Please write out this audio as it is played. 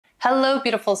Hello,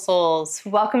 beautiful souls.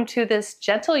 Welcome to this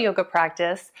gentle yoga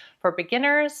practice for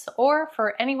beginners or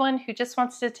for anyone who just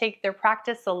wants to take their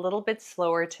practice a little bit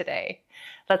slower today.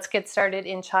 Let's get started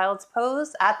in child's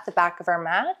pose at the back of our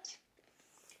mat.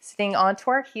 Sitting onto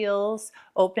our heels,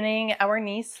 opening our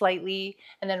knees slightly,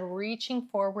 and then reaching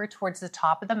forward towards the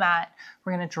top of the mat.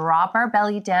 We're going to drop our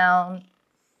belly down.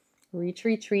 Reach,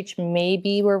 reach, reach.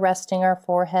 Maybe we're resting our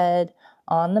forehead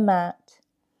on the mat.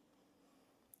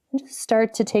 And just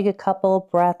start to take a couple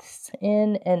breaths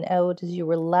in and out as you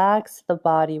relax the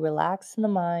body, relax the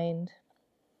mind.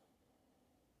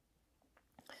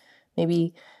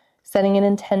 Maybe setting an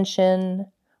intention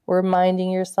or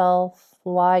reminding yourself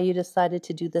why you decided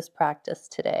to do this practice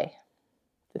today.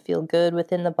 To feel good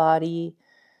within the body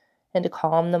and to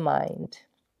calm the mind.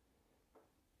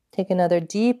 Take another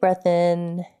deep breath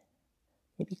in,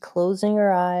 maybe closing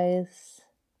your eyes.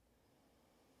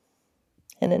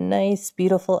 And a nice,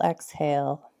 beautiful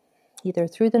exhale, either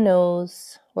through the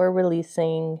nose or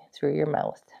releasing through your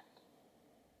mouth.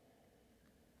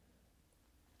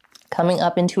 Coming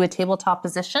up into a tabletop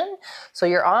position. So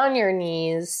you're on your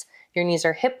knees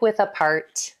are hip width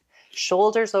apart,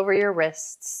 shoulders over your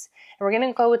wrists. And we're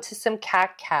gonna go into some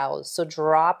cat-cows. So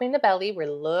dropping the belly,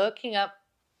 we're looking up.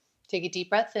 Take a deep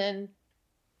breath in.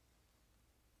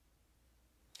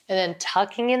 And then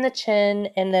tucking in the chin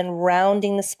and then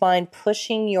rounding the spine,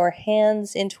 pushing your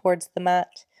hands in towards the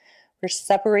mat. We're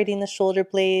separating the shoulder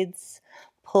blades.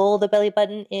 Pull the belly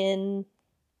button in.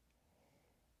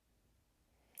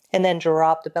 And then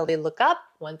drop the belly, look up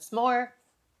once more.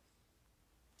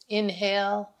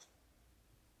 Inhale.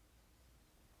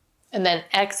 And then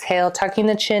exhale, tucking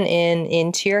the chin in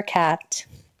into your cat.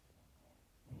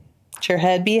 Let your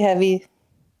head be heavy.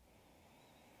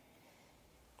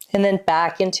 And then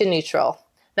back into neutral.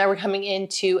 Now we're coming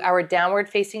into our downward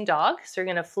facing dog. So you're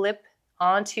gonna flip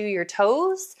onto your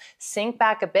toes, sink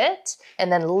back a bit, and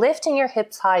then lifting your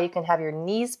hips high. You can have your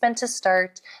knees bent to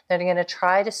start. Then you're gonna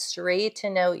try to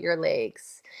straighten out your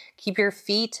legs. Keep your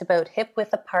feet about hip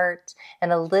width apart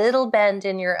and a little bend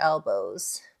in your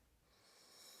elbows.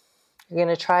 You're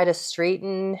gonna try to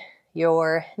straighten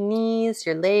your knees,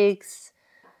 your legs,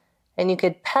 and you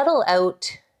could pedal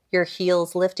out your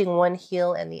heels, lifting one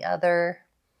heel and the other.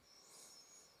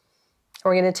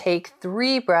 We're going to take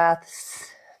 3 breaths.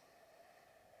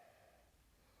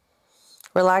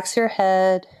 Relax your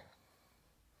head.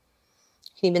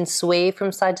 You can even sway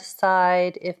from side to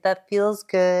side if that feels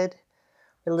good.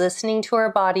 We're listening to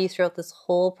our body throughout this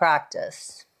whole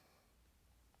practice.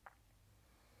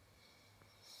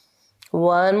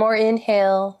 One more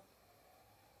inhale.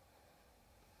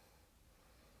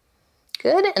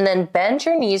 Good, and then bend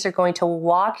your knees. You're going to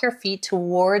walk your feet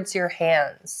towards your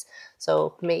hands.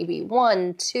 So maybe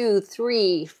 1, 2,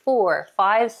 3, 4,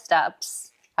 5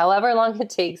 steps, however long it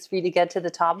takes for you to get to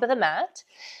the top of the mat.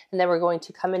 And then we're going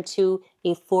to come into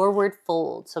a forward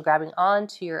fold. So grabbing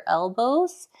onto your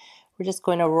elbows, we're just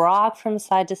going to rock from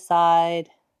side to side,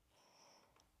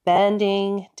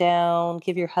 bending down,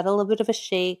 give your head a little bit of a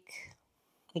shake.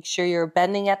 Make sure you're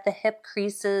bending at the hip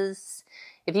creases.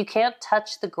 If you can't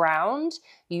touch the ground,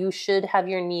 you should have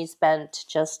your knees bent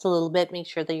just a little bit. Make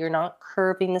sure that you're not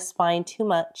curving the spine too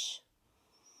much.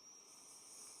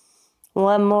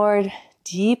 One more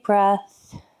deep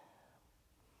breath.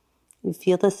 You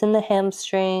feel this in the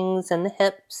hamstrings and the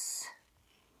hips.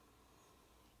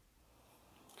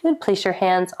 Good. Place your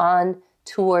hands on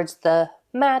towards the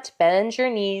mat, bend your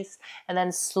knees, and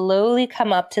then slowly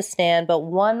come up to stand, but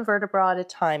one vertebra at a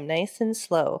time, nice and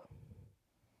slow.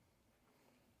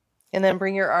 And then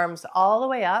bring your arms all the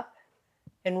way up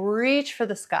and reach for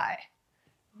the sky.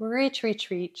 Reach, reach,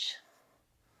 reach.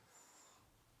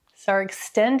 So our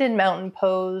extended mountain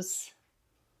pose.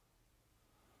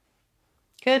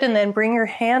 Good, and then bring your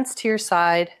hands to your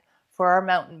side for our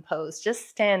mountain pose. Just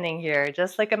standing here,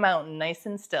 just like a mountain, nice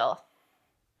and still.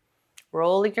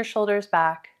 Rolling your shoulders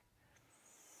back.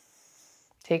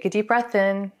 Take a deep breath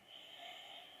in.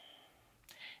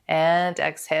 And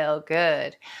exhale,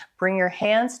 good. Bring your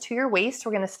hands to your waist.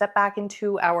 We're gonna step back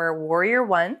into our warrior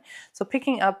one. So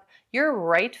picking up your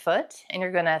right foot and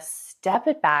you're gonna step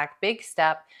it back, big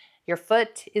step. Your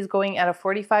foot is going at a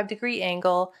 45-degree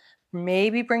angle,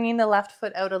 maybe bringing the left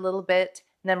foot out a little bit,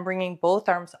 and then bringing both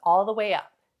arms all the way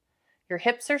up. Your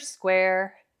hips are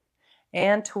square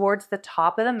and towards the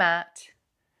top of the mat,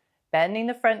 bending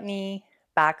the front knee,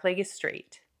 back leg is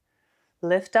straight.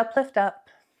 Lift up, lift up.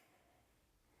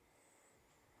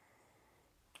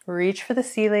 Reach for the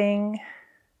ceiling.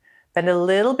 Bend a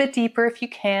little bit deeper if you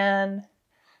can.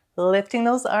 Lifting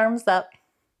those arms up.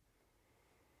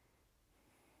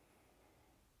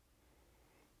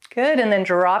 Good, and then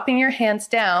dropping your hands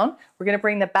down, we're gonna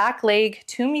bring the back leg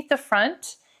to meet the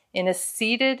front in a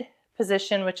seated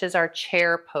position, which is our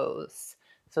chair pose.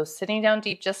 So sitting down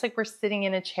deep, just like we're sitting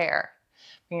in a chair.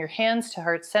 Bring your hands to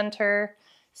heart center,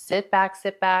 sit back,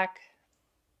 sit back.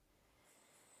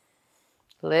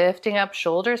 Lifting up,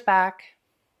 shoulders back.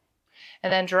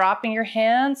 And then dropping your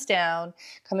hands down,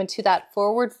 come into that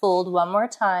forward fold one more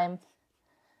time.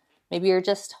 Maybe you're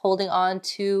just holding on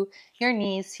to your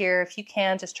knees here. If you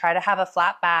can, just try to have a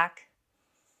flat back.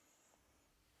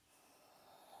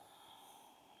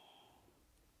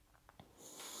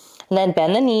 And then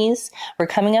bend the knees. We're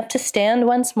coming up to stand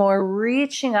once more,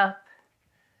 reaching up.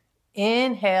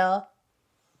 Inhale.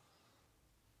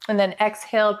 And then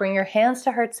exhale, bring your hands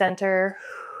to heart center.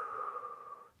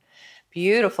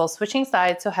 Beautiful. Switching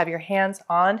sides, so have your hands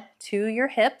on to your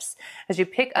hips as you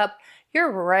pick up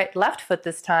your left foot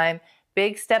this time.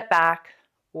 Big step back,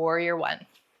 warrior one.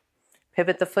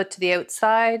 Pivot the foot to the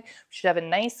outside. We should have a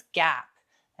nice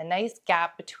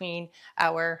gap between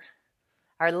our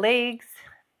legs.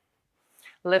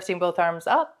 Lifting both arms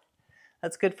up.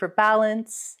 That's good for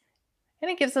balance.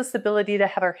 And it gives us the ability to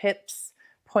have our hips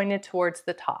pointed towards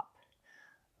the top.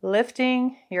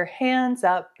 Lifting your hands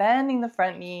up, bending the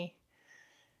front knee,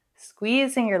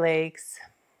 squeezing your legs.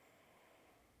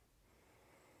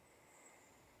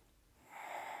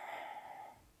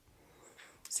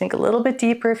 Sink a little bit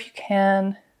deeper if you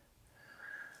can.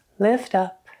 Lift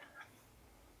up.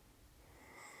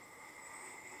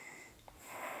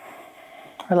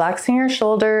 Relaxing your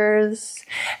shoulders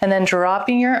and then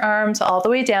dropping your arms all the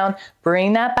way down.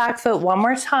 Bring that back foot one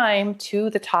more time to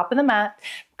the top of the mat.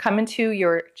 Come into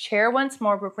your chair once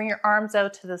more, but bring your arms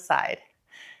out to the side.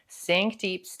 Sink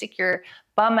deep, stick your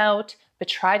bum out, but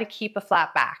try to keep a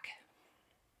flat back.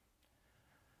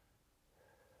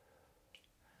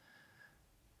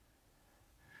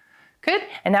 Good,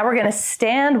 and now we're gonna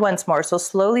stand once more. So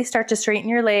slowly start to straighten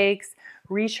your legs,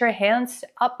 reach your hands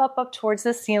up, up, up towards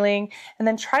the ceiling, and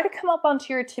then try to come up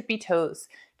onto your tippy toes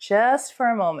just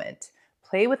for a moment.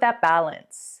 Play with that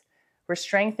balance. We're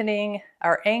strengthening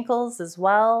our ankles as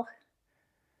well.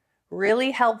 Really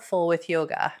helpful with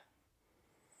yoga.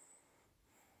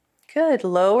 Good,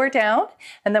 lower down,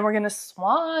 and then we're gonna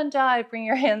swan dive. Bring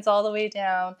your hands all the way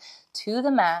down to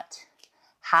the mat.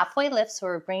 Halfway lift, so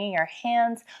we're bringing our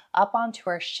hands up onto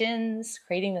our shins,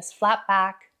 creating this flat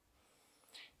back.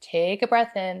 Take a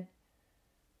breath in,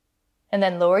 and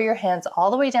then lower your hands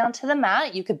all the way down to the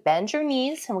mat. You could bend your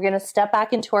knees, and we're gonna step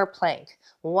back into our plank.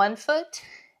 One foot,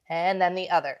 and then the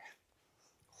other.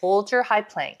 Hold your high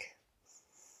plank.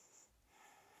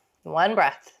 One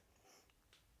breath.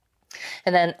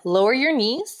 And then lower your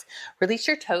knees, release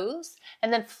your toes,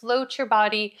 and then float your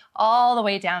body all the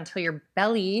way down till your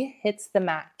belly hits the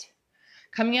mat.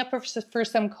 Coming up for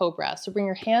some cobra. So bring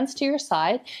your hands to your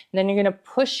side, and then you're gonna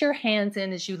push your hands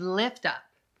in as you lift up.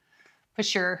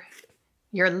 Push your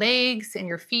legs and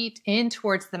your feet in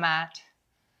towards the mat.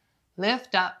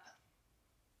 Lift up.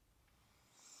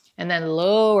 And then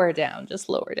lower down, just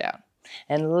lower down.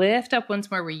 And lift up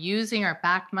once more. We're using our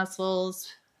back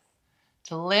muscles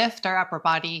to lift our upper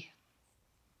body.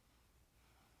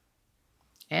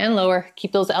 And lower.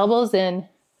 Keep those elbows in.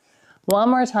 One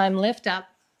more time, lift up.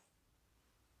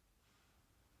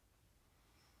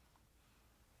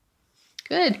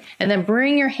 Good. And then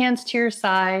bring your hands to your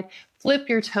side, flip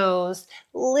your toes,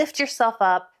 lift yourself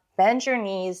up, bend your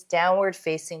knees, downward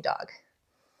facing dog.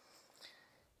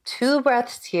 2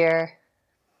 breaths here.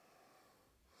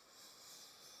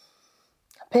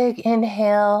 Big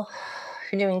inhale.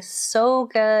 You're doing so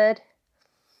good.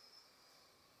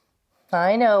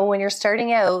 I know when you're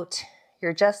starting out,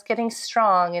 you're just getting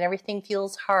strong and everything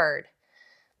feels hard.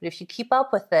 But if you keep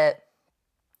up with it,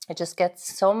 it just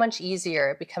gets so much easier.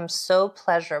 It becomes so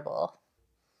pleasurable.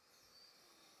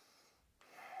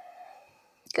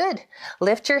 Good.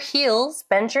 Lift your heels,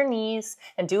 bend your knees,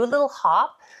 and do a little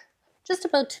hop just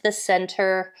about to the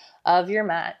center of your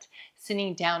mat.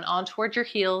 Sitting down on towards your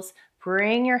heels,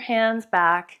 bring your hands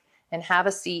back and have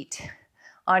a seat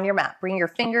on your mat. Bring your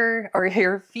finger or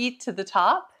your feet to the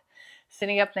top.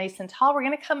 Sitting up nice and tall, we're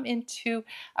gonna come into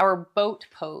our boat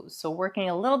pose. So working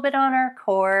a little bit on our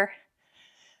core.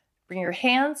 Bring your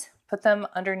hands, put them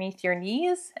underneath your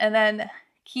knees, and then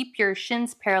keep your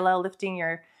shins parallel, lifting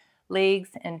your legs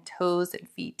and toes and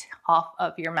feet off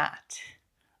of your mat.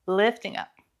 Lifting up.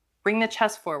 Bring the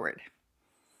chest forward.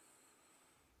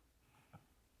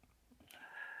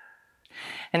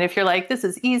 And if you're like, this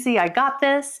is easy, I got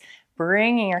this,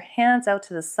 bringing your hands out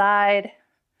to the side,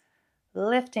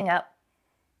 lifting up.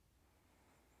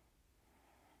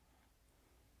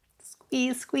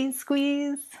 Squeeze, squeeze,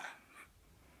 squeeze.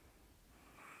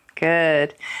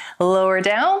 Good. Lower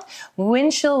down,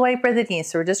 windshield wiper the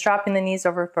knees. So we're just dropping the knees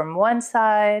over from one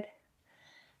side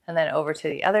and then over to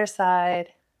the other side.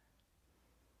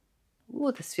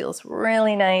 Ooh, this feels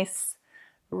really nice.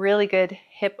 Really good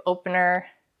hip opener.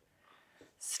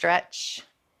 Stretch.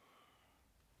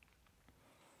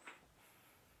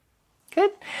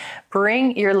 Good.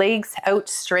 Bring your legs out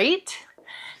straight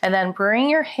and then bring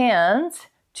your hands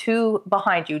to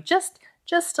behind you, just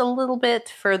a little bit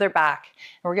further back.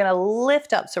 And we're gonna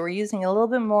lift up. So we're using a little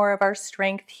bit more of our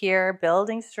strength here,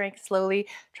 building strength slowly.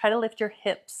 Try to lift your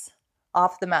hips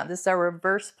off the mat. This is our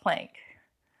reverse plank.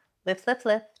 Lift, lift,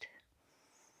 lift.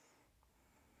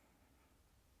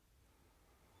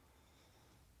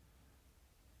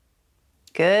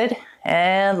 Good,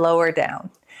 and lower down.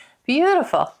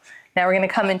 Beautiful. Now we're gonna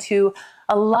come into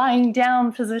a lying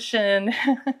down position.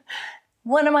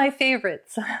 One of my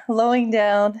favorites, lower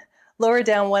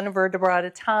down one vertebra at a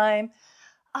time.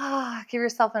 Give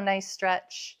yourself a nice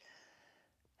stretch.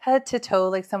 Head to toe,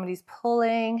 like somebody's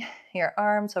pulling your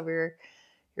arms over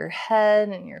your head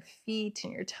and your feet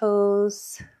and your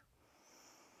toes.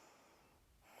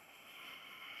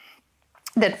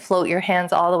 Then float your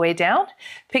hands all the way down,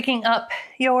 picking up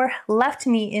your left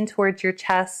knee in towards your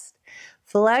chest,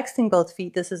 flexing both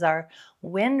feet. This is our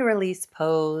wind release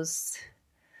pose.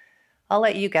 I'll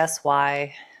let you guess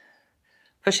why.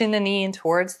 Pushing the knee in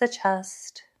towards the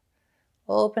chest.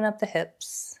 Open up the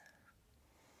hips.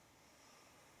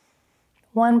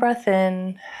 One breath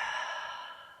in.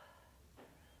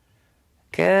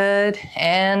 Good,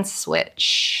 and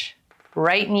switch.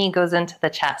 Right knee goes into the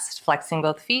chest, flexing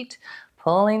both feet,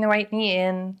 pulling the right knee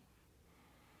in.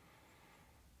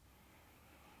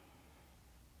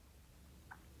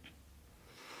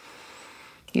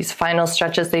 These final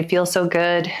stretches, they feel so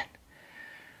good.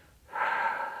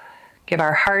 Give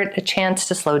our heart a chance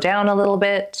to slow down a little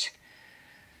bit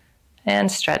and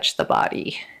stretch the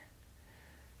body.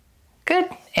 Good,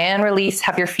 and release.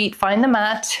 Have your feet find the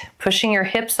mat, pushing your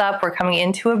hips up. We're coming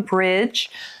into a bridge.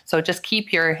 So just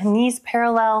keep your knees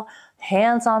parallel,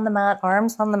 hands on the mat,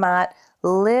 arms on the mat,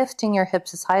 lifting your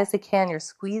hips as high as you can. You're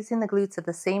squeezing the glutes at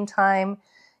the same time,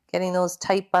 getting those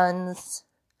tight buns.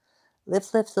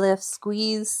 Lift, lift, lift,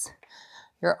 squeeze.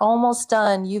 You're almost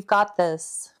done. You've got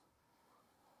this.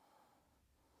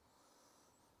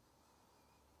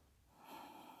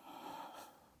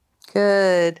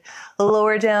 Good.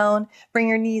 Lower down. Bring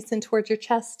your knees in towards your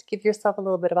chest. Give yourself a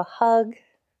little bit of a hug.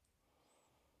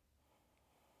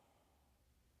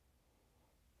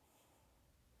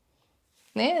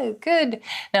 Yeah, good.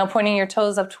 Now pointing your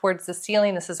toes up towards the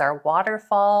ceiling. This is our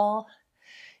waterfall.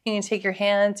 You can take your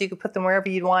hands. You can put them wherever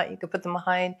you want. You can put them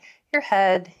behind your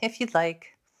head if you'd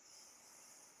like.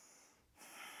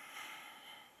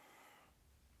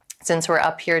 Since we're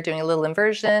up here doing a little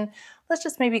inversion, let's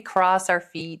just maybe cross our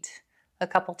feet a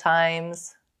couple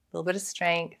times, a little bit of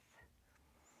strength.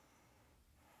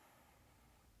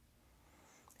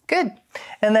 Good.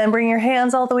 And then bring your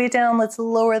hands all the way down. Let's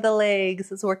lower the legs.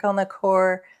 Let's work on the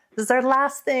core. This is our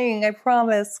last thing, I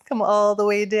promise. Come all the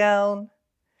way down.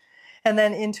 And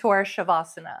then into our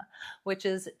Shavasana, which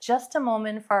is just a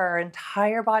moment for our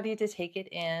entire body to take it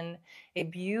in. A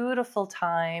beautiful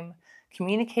time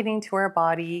communicating to our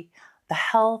body the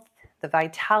health, the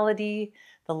vitality,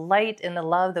 the light, and the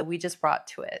love that we just brought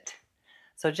to it.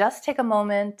 So just take a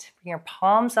moment, bring your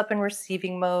palms up in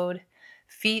receiving mode,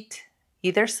 feet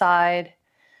either side,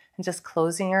 and just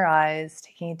closing your eyes,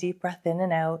 taking a deep breath in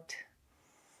and out.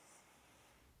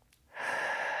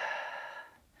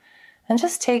 And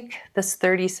just take this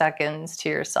 30 seconds to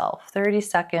yourself, 30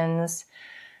 seconds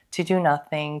to do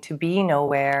nothing, to be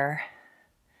nowhere.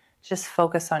 Just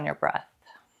focus on your breath.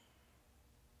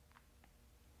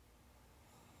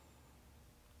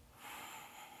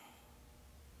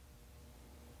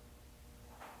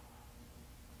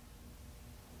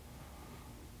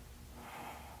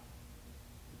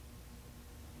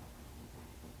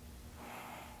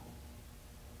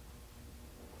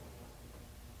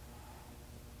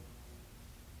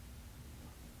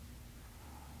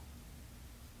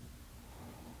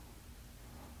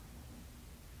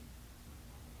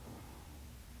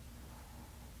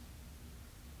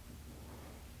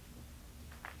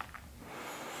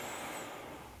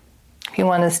 If you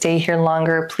want to stay here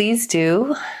longer, please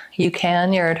do. You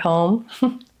can, you're at home.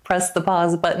 Press the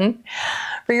pause button.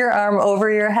 Bring your arm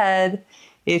over your head.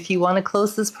 If you want to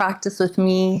close this practice with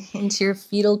me into your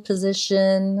fetal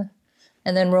position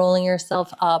and then rolling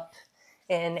yourself up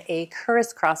in a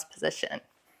crisscross position.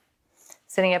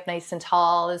 Sitting up nice and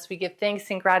tall as we give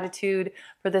thanks and gratitude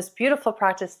for this beautiful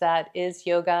practice that is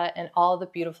yoga and all the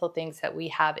beautiful things that we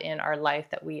have in our life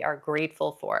that we are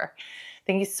grateful for.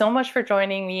 Thank you so much for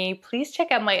joining me. Please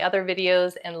check out my other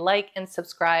videos and like and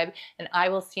subscribe, and I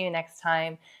will see you next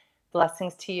time.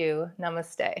 Blessings to you.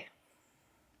 Namaste.